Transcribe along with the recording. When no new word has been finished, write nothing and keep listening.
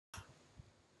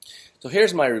So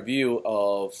here's my review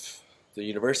of the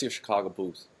University of Chicago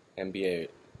booth MBA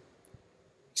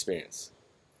experience.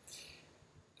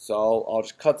 So I'll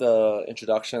just cut the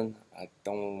introduction. I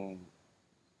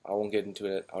won't get into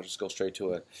it. I'll just go straight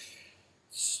to it.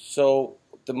 So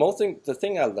the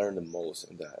thing I learned the most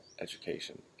in that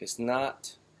education is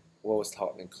not what was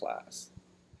taught in class.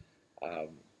 The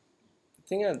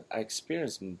thing I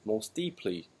experienced most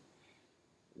deeply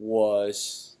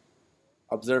was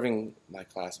observing my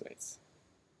classmates.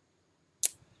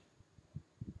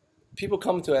 People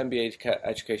come to MBA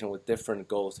education with different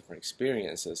goals, different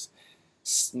experiences.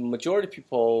 Majority of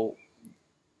people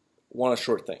want a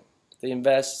short thing. They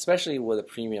invest, especially with a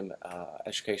premium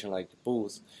education like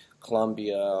Booth,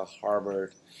 Columbia,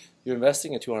 Harvard. You're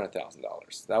investing in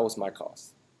 $200,000. That was my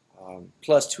cost,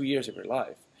 plus 2 years of your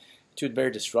life, 2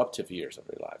 very disruptive years of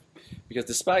your life. Because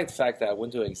despite the fact that I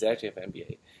went to an executive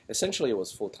MBA, essentially it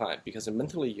was full time because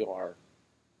mentally you are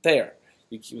there.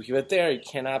 You're there. You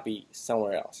cannot be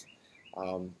somewhere else.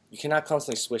 You cannot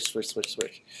constantly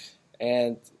switch.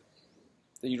 And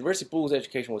the university Booth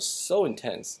education was so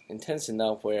intense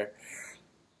enough where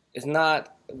it's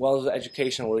not one of the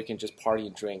education where you can just party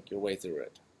and drink your way through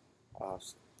it.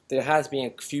 There has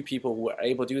been a few people who are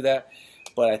able to do that,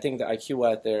 but I think the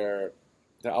IQ out there,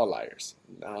 they're outliers.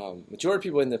 Majority of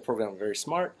people in the program are very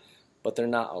smart, but they're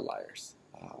not outliers.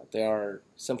 They are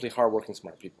simply hardworking,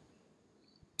 smart people.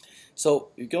 So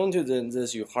you go into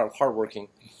this, you're hardworking.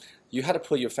 You had to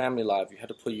put your family life, you had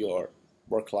to put your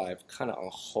work life kind of on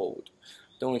hold.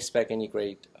 Don't expect any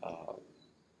great.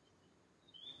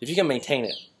 If you can maintain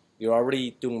it, you're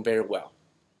already doing very well.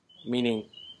 Meaning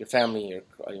your family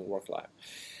and your work life.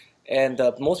 And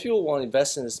most people want to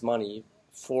invest in this money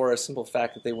for a simple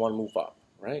fact that they want to move up,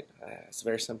 right? It's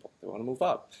very simple. They want to move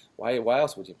up. Why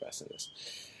else would you invest in this?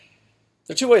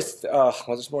 There are two ways. Well,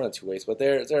 there's more than two ways, but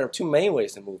there are two main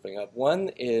ways in moving up. One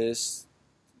is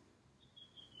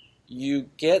you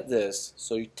get this,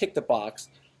 so you tick the box,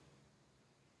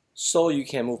 so you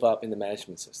can move up in the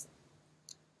management system.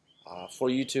 For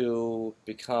you to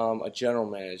become a general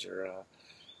manager,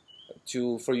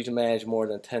 for you to manage more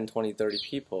than 10, 20, 30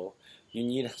 people, you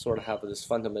need to sort of have this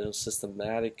fundamental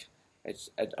systematic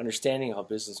understanding of how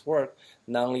business works,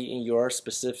 not only in your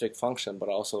specific function, but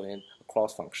also in a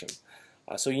cross-function.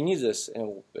 So you need this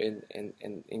in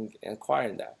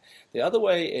acquiring that. The other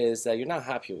way is that you're not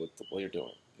happy with what you're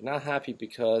doing. You're not happy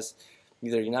because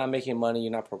either you're not making money,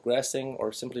 you're not progressing,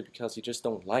 or simply because you just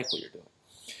don't like what you're doing.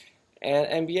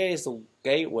 And MBA is the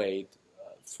gateway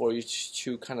for you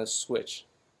to kind of switch.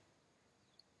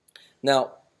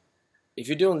 Now, if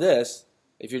you're doing this,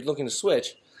 if you're looking to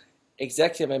switch,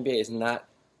 executive MBA is not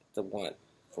the one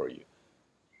for you.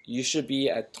 You should be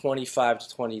at 25 to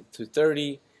 20 to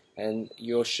 30, and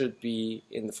you should be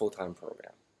in the full-time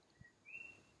program.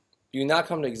 You not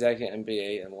come to executive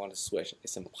MBA and want to switch.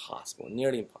 It's impossible,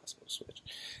 nearly impossible to switch.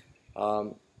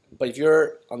 But if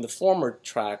you're on the former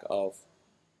track of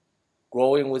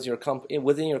growing with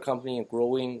within your company and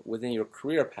growing within your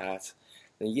career path,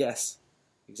 then yes,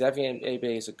 executive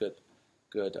MBA is a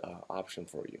good option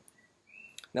for you.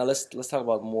 Now let's talk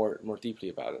about more deeply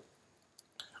about it.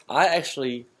 I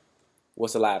actually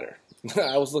was a ladder.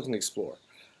 I was looking to explore.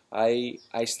 I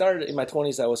started in my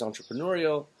 20s. I was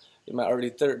entrepreneurial. In my early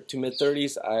to mid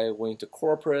 30s, I went into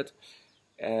corporate,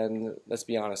 and let's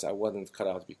be honest, I wasn't cut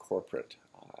out to be corporate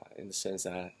in the sense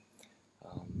that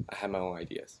I had my own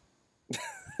ideas,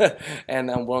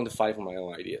 and I'm willing to fight for my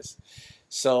own ideas.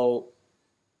 So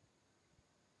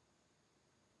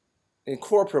in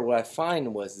corporate, what I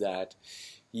find was that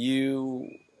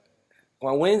when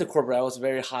I went into corporate, I was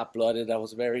very hot-blooded. I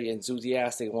was very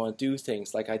enthusiastic. I want to do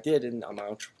things like I did in my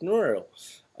entrepreneurial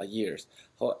years.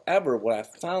 However, what I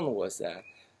found was that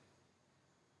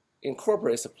in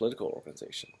corporate, it's a political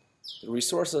organization. The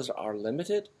resources are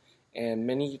limited, and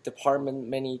many departments,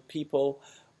 many people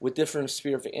with different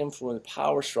sphere of influence,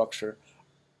 power structure,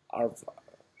 are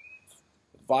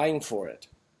vying for it.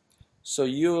 So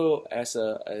you, as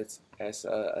an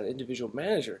individual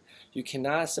manager, you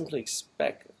cannot simply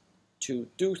expect to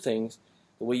do things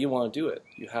the way you want to do it.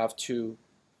 You have to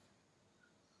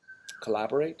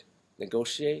collaborate,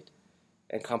 negotiate,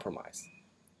 and compromise,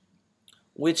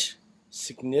 which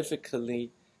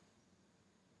significantly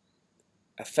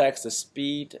affects the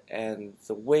speed and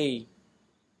the way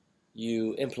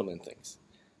you implement things.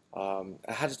 I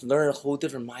had to learn a whole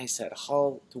different mindset,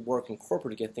 how to work in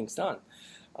corporate to get things done.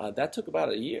 That took about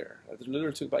a year. It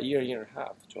literally took about a year and a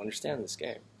half to understand this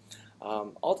game.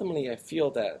 Ultimately, I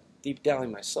feel that deep down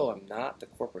in my soul, I'm not the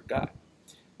corporate guy.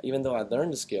 Even though I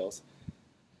learned the skills,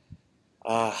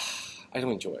 I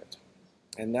don't enjoy it.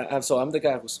 And so I'm the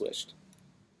guy who switched.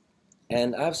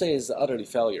 And I would say it's utterly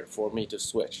failure for me to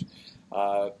switch.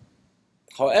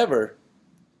 However,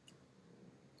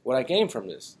 what I gained from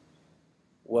this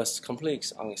was completely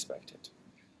unexpected.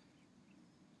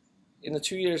 In the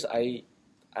 2 years, I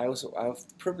was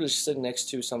privileged sitting next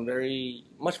to some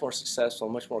much more successful,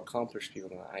 much more accomplished people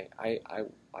than I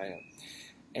am.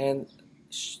 And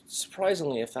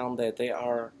surprisingly, I found that they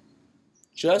are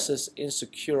just as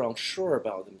insecure, unsure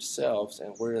about themselves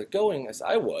and where they're going as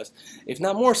I was, if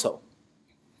not more so.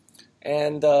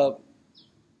 And I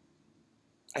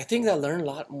think I learned a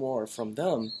lot more from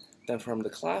them than from the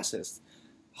classes.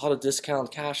 How to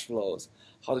discount cash flows,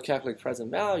 how to calculate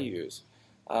present values,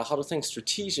 how to think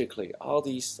strategically, all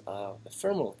these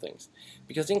ephemeral things.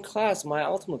 Because in class, my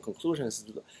ultimate conclusion is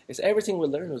everything we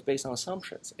learn is based on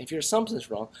assumptions. If your assumption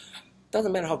is wrong, it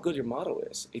doesn't matter how good your model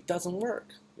is. It doesn't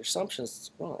work. Your assumption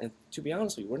is wrong. And to be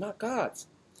honest with you, we're not gods.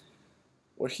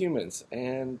 We're humans.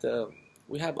 And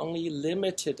we have only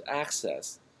limited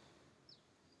access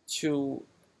to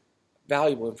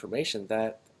valuable information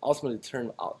that ultimately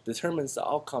determines the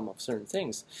outcome of certain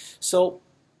things. So,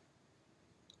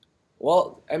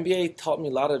 well, MBA taught me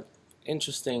a lot of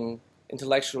interesting,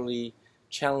 intellectually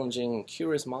challenging, and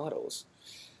curious models.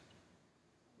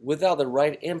 Without the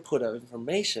right input of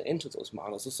information into those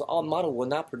models, so our model will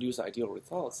not produce ideal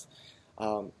results.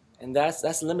 And that's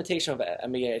the limitation of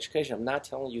MBA education. I'm not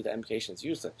telling you the education is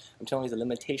useless. I'm telling you the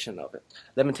limitations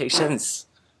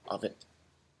of it.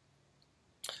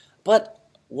 But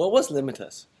what was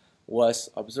limitless was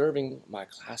observing my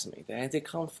classmates, and they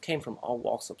came from all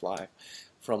walks of life,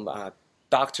 from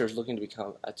doctors looking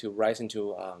to rise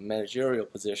into managerial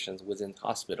positions within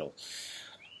hospitals,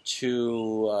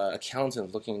 to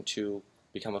accountants looking to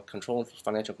become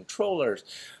financial controllers,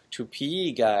 to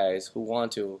PE guys who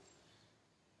want to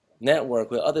network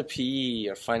with other PE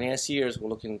or financiers who are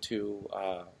looking to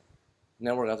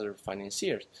network with other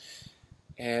financiers.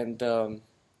 And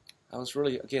I was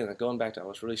really, again, going back to, I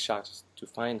was really shocked to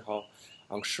find how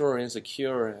unsure,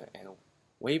 insecure, and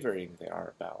wavering they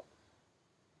are about.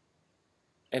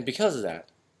 And because of that,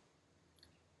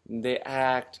 they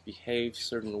behave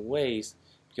certain ways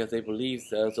because they believe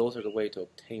that those are the way to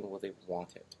obtain what they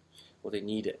wanted, what they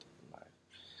needed in life.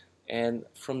 And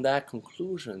from that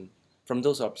conclusion, from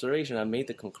those observations, I made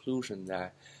the conclusion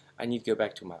that I need to go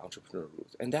back to my entrepreneurial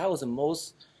roots. And that was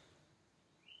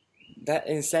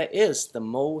that is the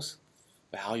most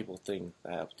valuable thing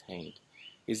that I obtained,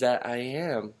 is that I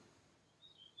am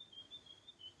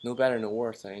no better no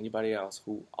worse than anybody else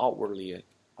who outwardly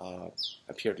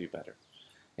appear to be better.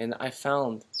 And I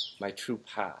found my true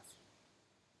path.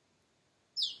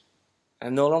 I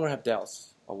no longer have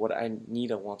doubts of what I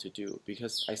want to do,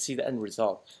 because I see the end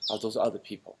result of those other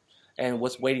people and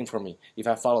what's waiting for me if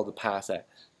I follow the path that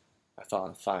I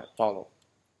follow.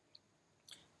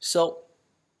 So,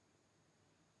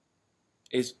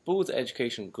 is booth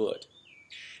education good?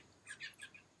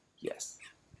 Yes,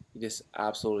 it is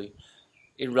absolutely,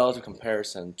 in relative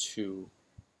comparison to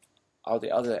all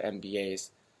the other MBAs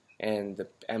and the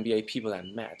MBA people I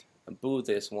met. Booth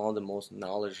is one of the most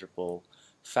knowledgeable,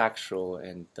 factual,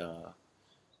 and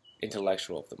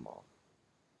intellectual of them all.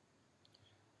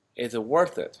 Is it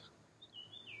worth it?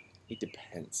 It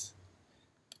depends.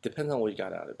 It depends on what you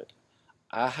got out of it.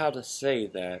 I have to say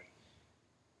that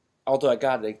although I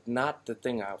got not the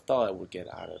thing I thought I would get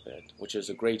out of it, which is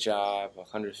a great job,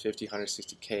 150,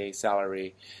 160K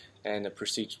salary, and a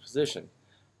prestigious position,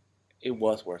 it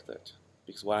was worth it.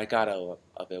 Because what I got out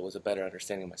of it was a better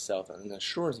understanding of myself and an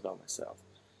assurance about myself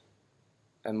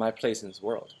and my place in this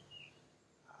world.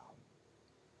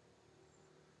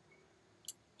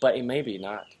 But it may be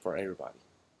not for everybody.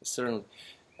 It's certainly,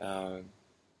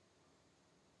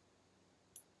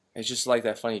 it's just like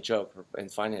that funny joke in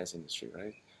the finance industry,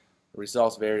 right?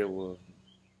 Results vary with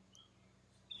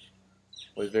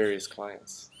various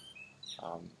clients.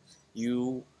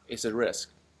 It's a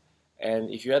risk. And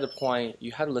if you're at the point,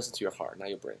 you have to listen to your heart, not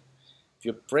your brain. If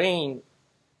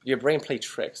your brain plays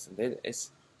tricks, and then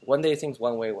it's one day it thinks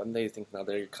one way, one day it thinks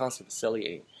another. You're constantly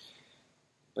vacillating,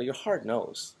 but your heart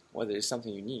knows whether it's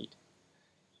something you need.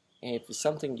 And if it's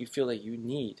something you feel that you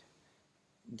need,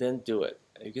 then do it.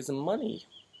 Because the money,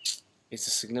 it's a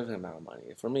significant amount of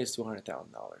money. For me, it's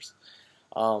 $200,000.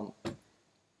 But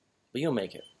you'll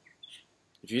make it.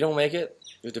 If you don't make it,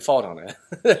 you default on it.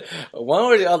 One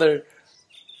or the other,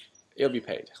 it'll be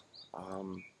paid.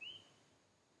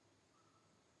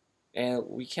 And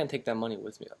we can't take that money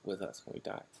with us when we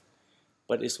die.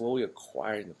 But it's what we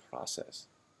acquire in the process.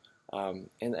 And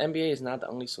the MBA is not the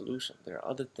only solution. There are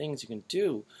other things you can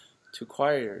do to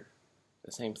acquire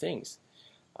the same things.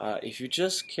 If you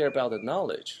just care about the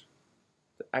knowledge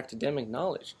the academic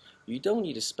knowledge. You don't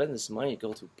need to spend this money to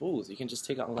go to booths. You can just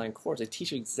take an online course. They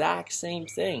teach you the exact same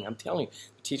thing. I'm telling you,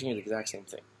 they're teaching you the exact same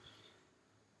thing.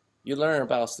 You learn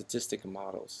about statistical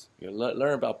models. You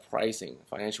learn about pricing,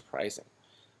 financial pricing,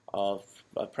 of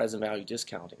present value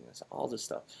discounting, and all this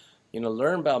stuff.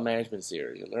 Learn about management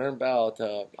theory. You learn about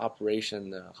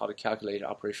operation, how to calculate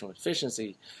operational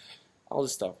efficiency. All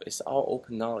this stuff. It's all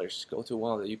open knowledge. Go to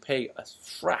one that you pay a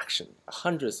fraction,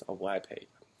 hundredths of what I paid,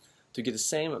 to get the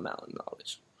same amount of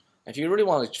knowledge. If you really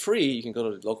want it free, you can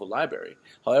go to the local library.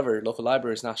 However, local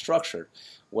library is not structured,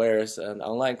 whereas an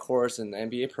online course and an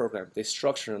MBA program, they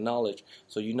structure the knowledge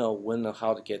so you know when and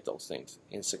how to get those things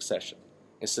in succession,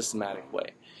 in a systematic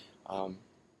way.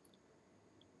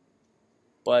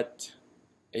 But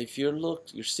if you're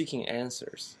seeking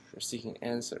answers. You're seeking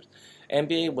answers.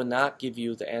 MBA will not give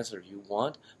you the answer you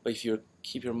want, but if you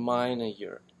keep your mind and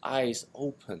your eyes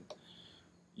open,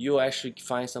 you'll actually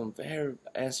find some very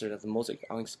answers at the most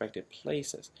unexpected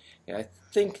places. And I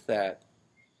think that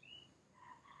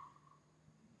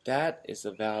is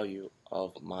the value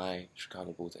of my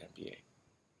Chicago Bulls MBA.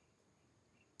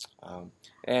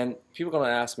 And people are going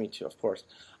to ask me too, of course,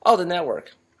 oh, the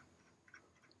network.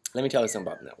 Let me tell you something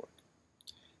about the network.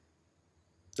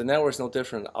 The network is no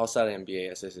different outside MBA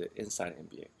as it is inside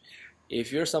MBA.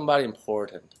 If you're somebody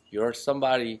important, you're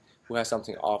somebody who has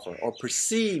something to offer, or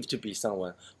perceived to be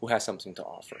someone who has something to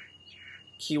offer,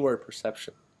 keyword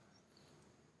perception,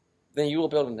 then you will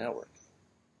build a network.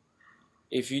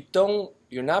 If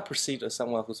you're not perceived as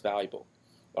someone who's valuable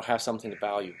or have something to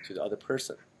value to the other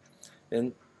person,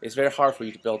 then it's very hard for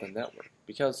you to build a network,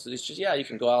 because it's just, yeah, you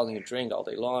can go out and you can drink all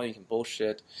day long, you can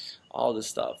bullshit, all this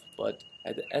stuff, but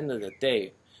at the end of the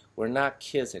day, we're not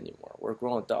kids anymore. We're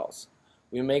grown adults.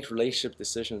 We make relationship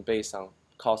decisions based on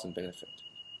cost and benefit.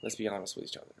 Let's be honest with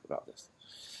each other about this.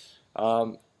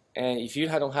 And if you're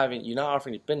not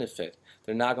offering any benefit,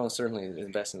 they're not going to certainly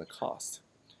invest in the cost.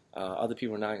 Other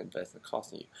people are not going to invest in the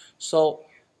cost in you. So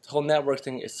the whole network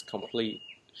thing is complete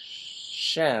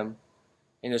sham,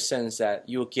 in the sense that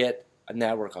you'll get a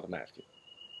network automatically.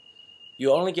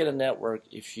 You only get a network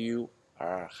if you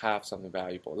have something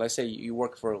valuable. Let's say you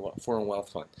work for a foreign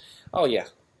wealth fund. Oh yeah,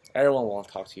 everyone will want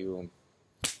to talk to you, and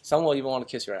some will even want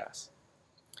to kiss your ass.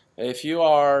 If you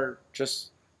are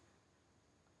just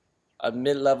a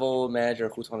mid-level manager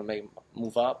who's going to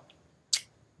move up,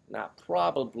 not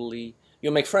probably.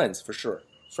 You'll make friends for sure.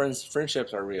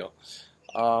 Friendships are real.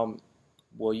 Will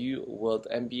the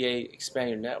MBA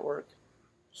expand your network?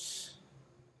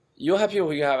 You'll have people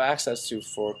who you have access to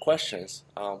for questions.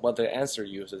 Whether they answer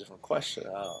you is a different question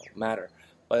matter.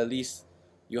 But at least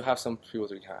you'll have some people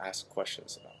that you can ask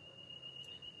questions about.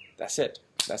 That's it.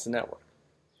 That's the network.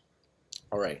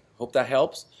 All right. Hope that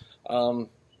helps.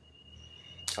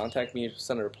 Contact me,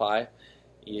 send a reply.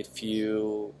 If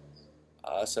you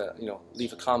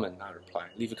leave a comment, not a reply.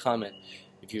 Leave a comment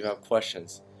if you have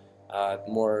questions.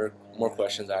 More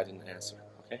questions I didn't answer.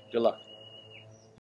 Okay. Good luck.